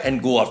identify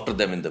and go after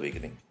them in the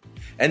beginning.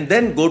 And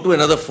then go to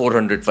another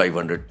 400,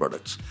 500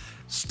 products.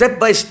 Step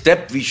by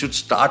step, we should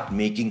start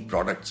making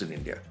products in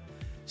India.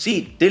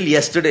 See, till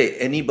yesterday,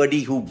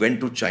 anybody who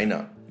went to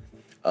China,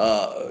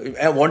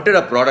 wanted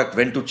a product,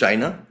 went to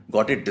China,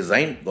 got it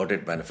designed, got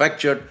it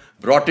manufactured,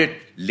 brought it,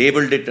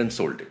 labeled it and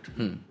sold it,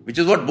 which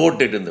is what boAt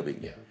did in the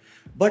beginning.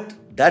 But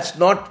that's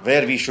not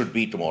where we should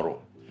be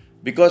tomorrow,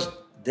 because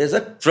there's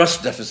a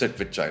trust deficit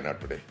with China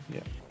today.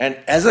 Yeah. And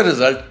as a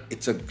result,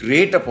 it's a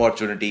great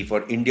opportunity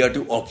for India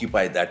to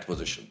occupy that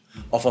position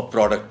of a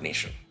product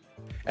nation.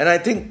 And I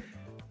think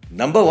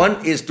number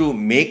 1 is to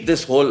make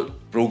this whole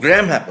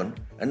program happen.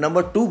 And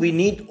number 2, we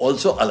need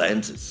also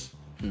alliances.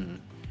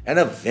 And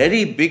a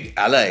very big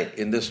ally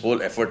in this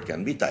whole effort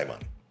can be Taiwan.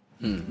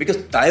 Because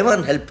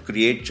Taiwan helped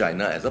create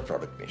China as a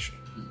product nation.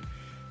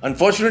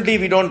 Unfortunately,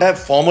 we don't have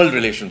formal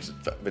relations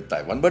with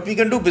Taiwan, but we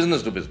can do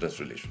business-to-business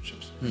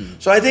relationships.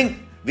 So I think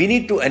we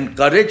need to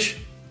encourage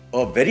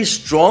a very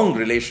strong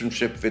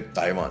relationship with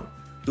Taiwan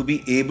to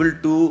be able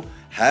to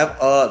have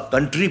a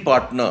country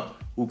partner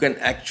who can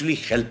actually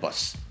help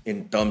us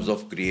in terms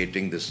of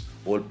creating this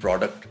whole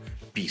product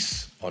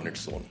piece on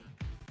its own.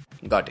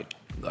 Got it.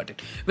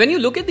 When you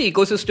look at the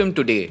ecosystem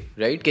today,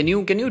 right, can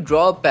you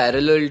draw a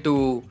parallel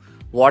to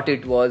what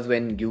it was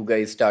when you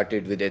guys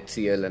started with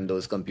HCL and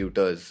those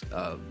computers,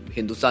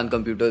 Hindustan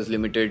Computers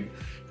Limited,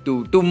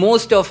 to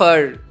most of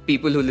our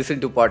people who listen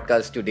to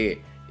podcasts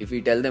today? If we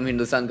tell them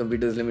Hindustan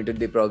Computers Limited,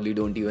 they probably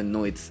don't even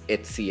know it's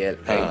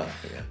HCL,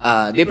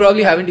 right? They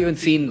probably haven't even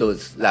seen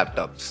those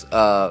laptops.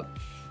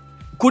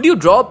 Could you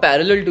draw a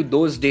parallel to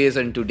those days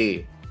and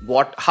today?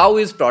 How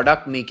is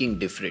product making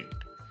different?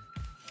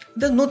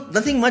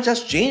 Nothing much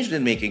has changed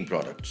in making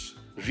products.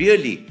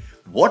 Really,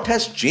 what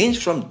has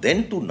changed from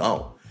then to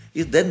now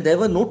is then there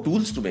were no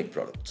tools to make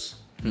products.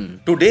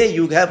 Today,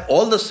 you have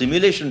all the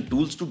simulation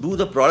tools to do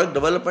the product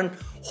development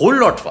whole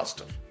lot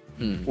faster.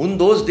 In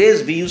those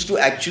days, we used to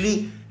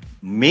actually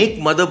make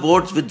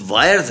motherboards with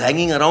wires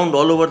hanging around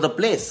all over the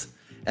place.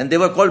 And they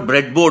were called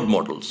breadboard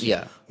models.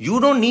 Yeah. You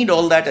don't need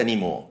all that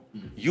anymore.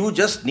 You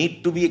just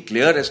need to be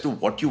clear as to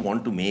what you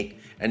want to make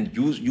and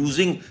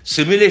using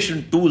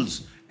simulation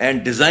tools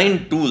and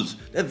design tools.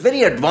 There are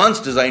very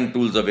advanced design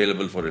tools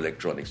available for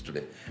electronics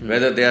today,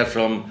 whether they are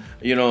from,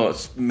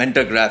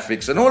 Mentor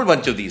Graphics and a whole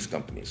bunch of these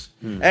companies.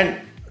 And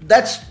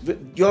that's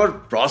your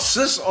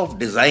process of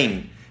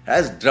design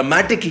has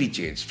dramatically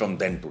changed from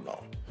then to now.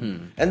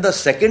 And the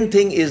second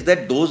thing is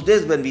that those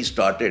days when we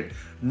started,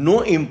 no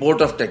import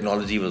of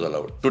technology was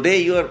allowed.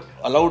 Today you are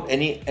allowed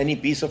any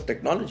piece of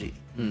technology.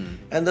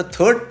 And the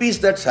third piece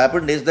that's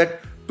happened is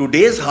that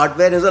today's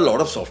hardware has a lot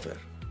of software.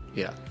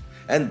 Yeah.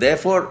 And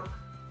therefore,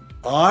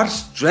 our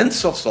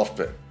strengths of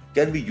software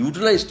can be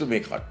utilized to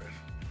make hardware.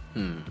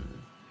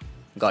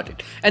 Got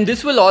it. And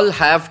this will all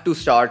have to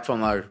start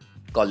from our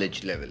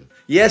college level.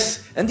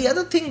 Yes. And the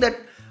other thing that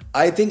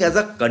I think as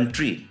a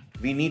country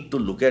we need to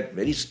look at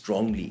very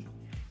strongly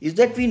is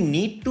that we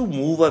need to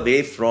move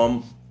away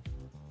from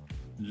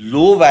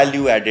low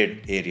value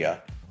added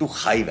area to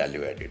high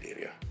value added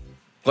area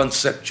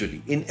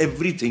conceptually in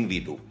everything we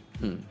do.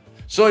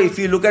 So if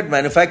you look at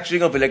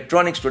manufacturing of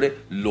electronics today,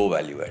 low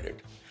value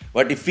added.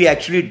 But if we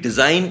actually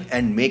design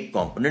and make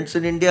components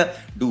in India,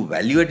 do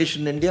value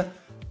addition in India,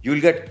 you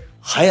will get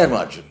higher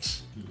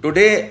margins.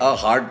 Today,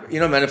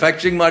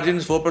 manufacturing margin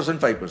is 4%,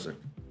 5%.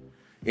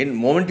 In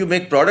moment you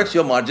make products,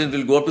 your margins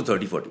will go up to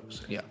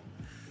 30-40%. Yeah.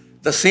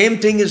 The same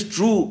thing is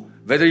true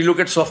whether you look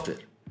at software.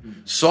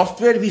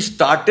 Software we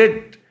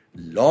started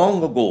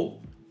long ago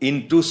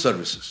into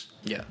services.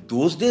 Yeah.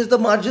 Those days the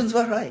margins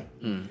were high.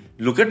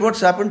 Look at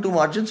what's happened to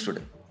margins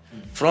today.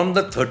 From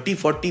the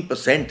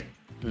 30-40%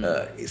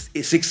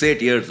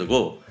 6-8 years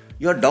ago,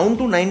 you are down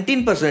to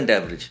 19%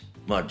 average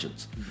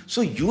margins.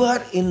 So you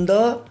are in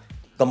the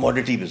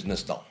commodity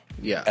business now,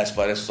 as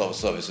far as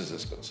services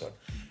is concerned.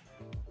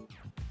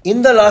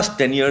 In the last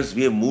 10 years,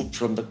 we have moved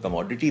from the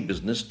commodity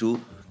business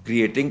to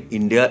creating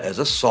India as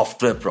a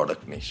software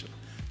product nation.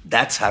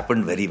 That's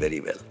happened very, very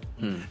well.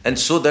 And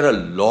so there are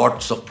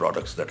lots of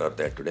products that are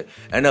there today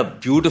and a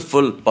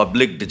beautiful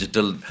public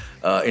digital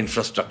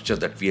infrastructure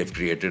that we have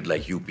created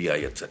like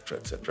UPI, etc.,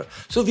 etc.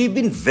 So we've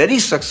been very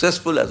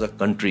successful as a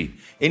country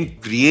in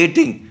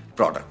creating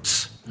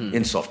products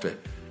in software.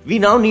 We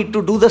now need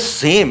to do the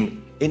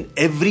same in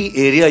every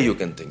area you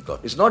can think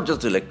of. It's not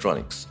just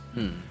electronics.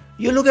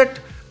 You look at,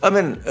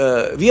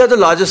 we are the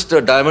largest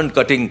diamond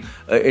cutting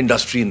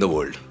industry in the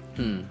world.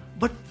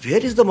 But where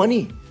is the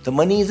money? The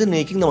money is in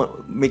making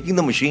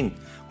the machine.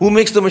 Who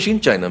makes the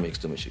machine? China makes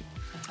the machine.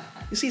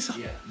 You see, so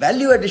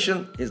value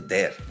addition is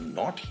there,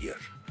 not here.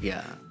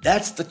 Yeah.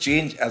 That's the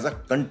change as a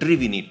country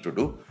we need to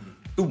do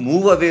to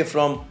move away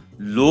from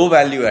low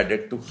value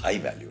added to high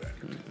value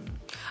added.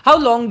 How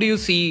long do you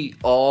see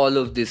all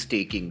of this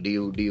taking? Do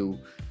you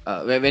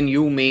when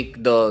you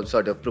make the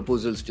sort of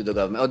proposals to the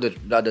government,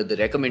 or the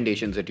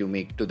recommendations that you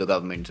make to the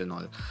governments and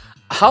all,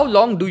 how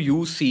long do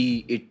you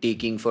see it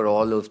taking for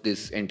all of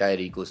this entire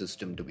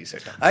ecosystem to be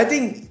set up? I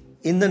think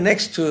in the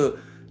next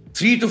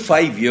 3 to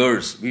 5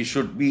 years, we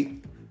should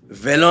be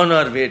well on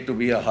our way to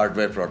be a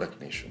hardware product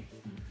nation.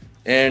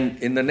 And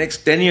in the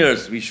next 10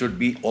 years, we should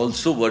be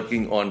also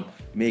working on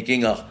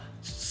making a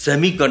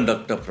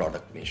semiconductor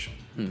product nation.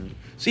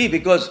 See,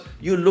 because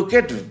you look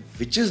at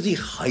which is the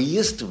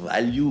highest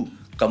value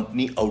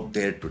company out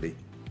there today.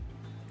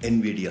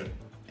 NVIDIA.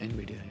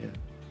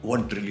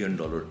 $1 trillion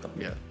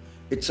company. Yeah.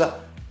 It's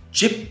a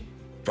chip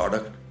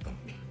product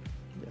company.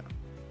 Yeah.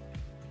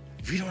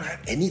 We don't have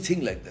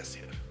anything like this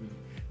here.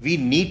 We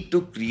need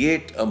to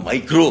create a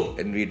micro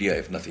NVIDIA,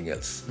 if nothing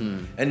else.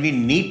 And we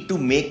need to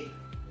make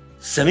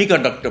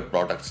semiconductor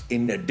products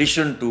in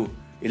addition to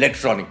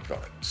electronic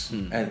products.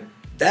 And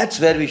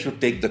that's where we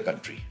should take the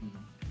country.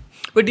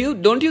 But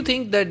don't you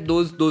think that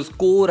those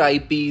core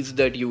IPs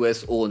that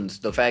US owns,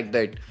 the fact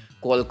that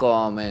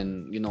Qualcomm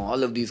and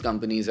all of these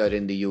companies are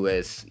in the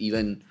US,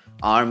 even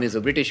ARM is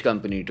a British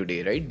company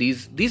today, right?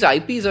 These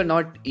IPs are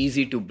not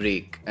easy to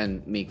break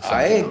and make something.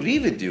 I agree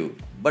with you.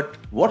 But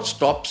what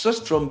stops us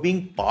from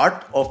being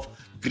part of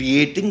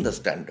creating the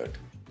standard?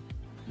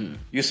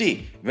 You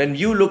see, when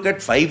you look at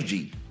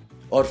 5G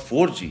or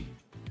 4G,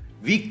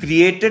 we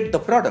created the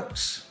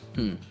products.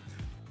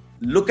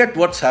 Look at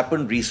what's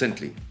happened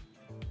recently.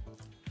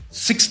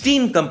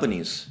 16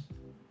 companies,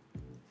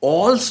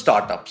 all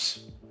startups,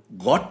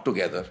 got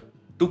together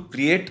to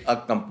create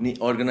a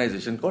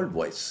organization called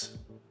Voice.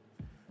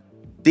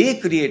 They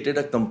created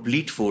a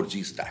complete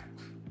 4G stack.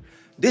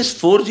 This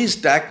 4G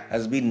stack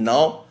has been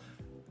now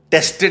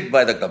tested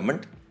by the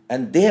government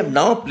And they have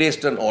now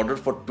placed an order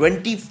for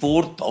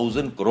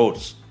 24,000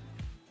 crores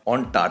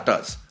on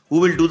Tatas, who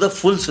will do the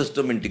full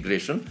system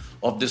integration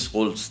of this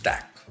whole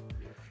stack.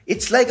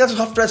 It's like a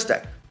software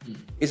stack.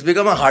 It's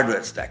become a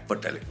hardware stack for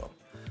telecom.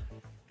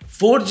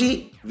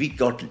 4G,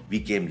 we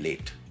came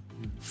late.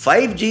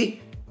 5G,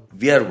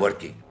 we are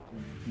working.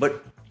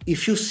 But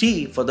if you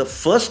see, for the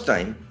first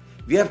time,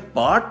 we are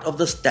part of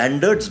the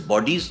standards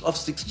bodies of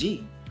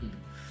 6G.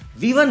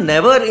 We were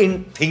never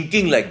in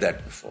thinking like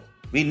that before.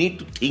 We need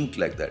to think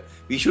like that.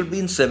 We should be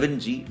in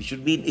 7G, we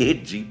should be in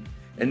 8G,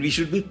 and we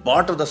should be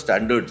part of the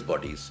standards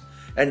bodies.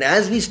 And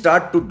as we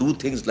start to do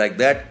things like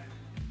that,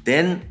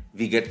 then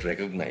we get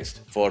recognized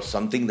for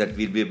something that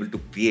we'll be able to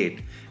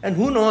create. And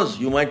who knows,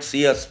 you might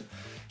see us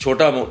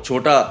chota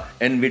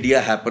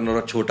NVIDIA happen or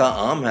a chota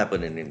ARM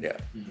happen in India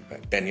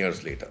 10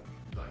 years later.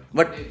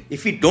 But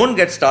if we don't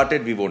get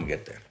started, we won't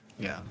get there.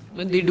 Yeah,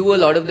 well, they do a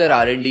lot of their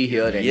R&D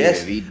here anyway.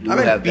 Yes, we do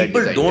have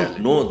people that don't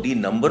talent. know the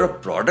number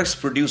of products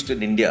produced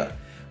in India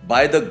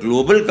by the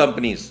global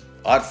companies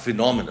are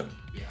phenomenal.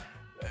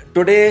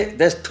 Today,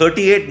 there's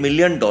 $38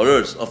 million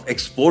of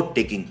export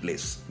taking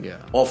place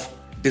of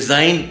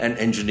design and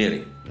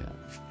engineering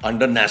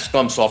under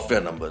NASSCOM software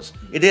numbers.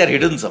 They are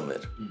hidden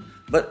somewhere.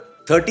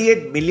 But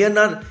 38 million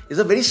is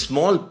a very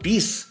small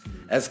piece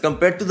as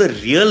compared to the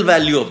real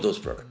value of those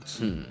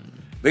products.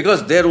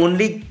 Because they're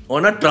only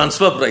on a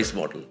transfer price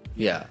model.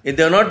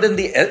 They're not in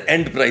the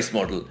end price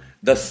model.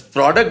 The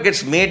product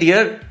gets made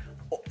here,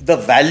 the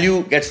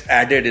value gets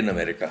added in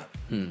America.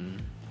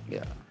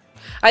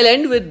 I'll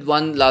end with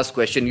one last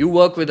question. You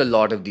work with a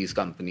lot of these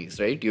companies,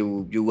 right?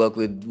 You work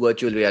with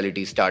virtual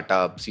reality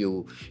startups.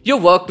 You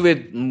worked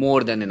with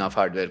more than enough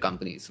hardware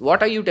companies.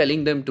 What are you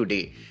telling them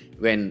today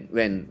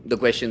when the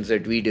questions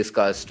that we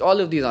discussed, all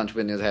of these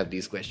entrepreneurs have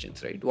these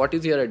questions, right? What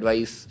is your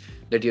advice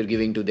that you're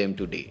giving to them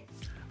today?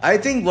 I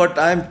think what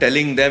I'm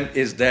telling them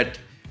is that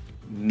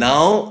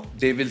now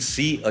they will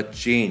see a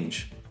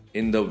change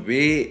in the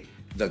way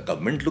the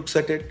government looks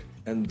at it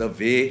and the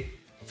way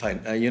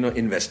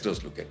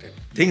investors look at it.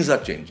 Things are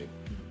changing.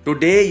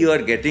 Today you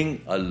are getting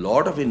a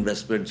lot of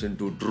investments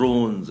into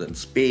drones and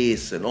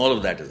space and all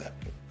of that is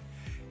happening.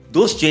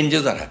 Those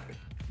changes are happening.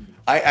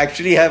 I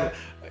actually have,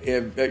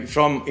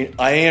 from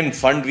IIN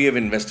Fund, we have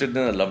invested in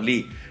a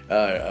lovely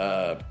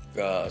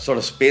sort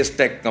of space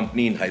tech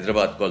company in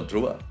Hyderabad called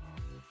Dhruva.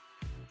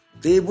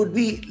 They would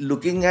be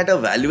looking at a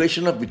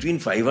valuation of between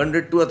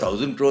 500 to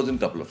 1,000 crores in a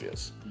couple of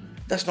years.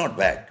 That's not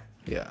bad.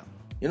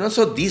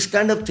 So these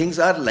kind of things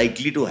are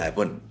likely to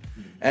happen.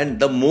 And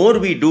the more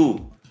we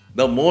do,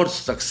 the more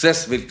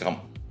success will come.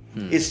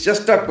 It's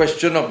just a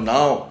question of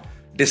now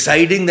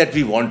deciding that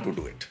we want to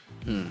do it.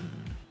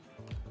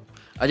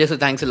 Ajay, so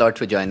thanks a lot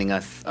for joining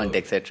us on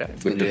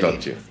TechCetra. Good to talk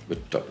to you.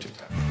 Good to talk to you.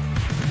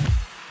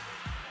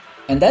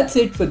 And that's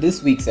it for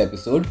this week's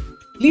episode.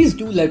 Please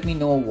do let me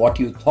know what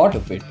you thought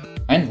of it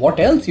and what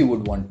else you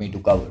would want me to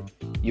cover.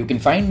 You can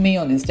find me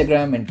on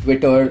Instagram and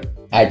Twitter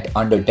at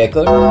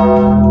Undertecher.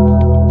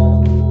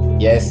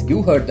 Yes,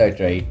 you heard that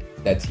right.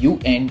 That's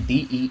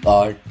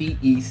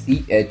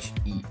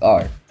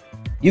UNDERTECHER.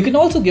 You can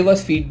also give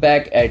us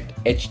feedback at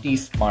HT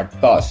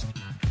Smartcast.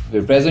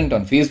 We're present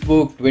on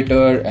Facebook,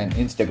 Twitter, and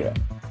Instagram.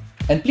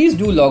 And please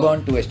do log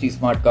on to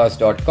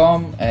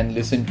htsmartcast.com and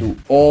listen to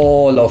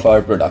all of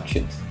our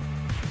productions.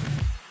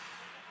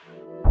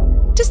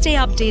 To stay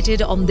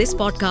updated on this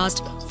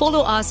podcast,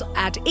 follow us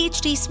at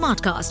HT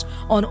Smartcast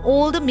on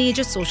all the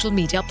major social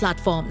media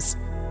platforms.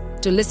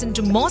 To listen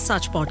to more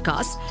such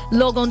podcasts,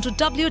 log on to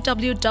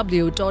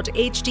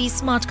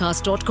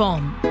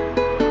www.htsmartcast.com.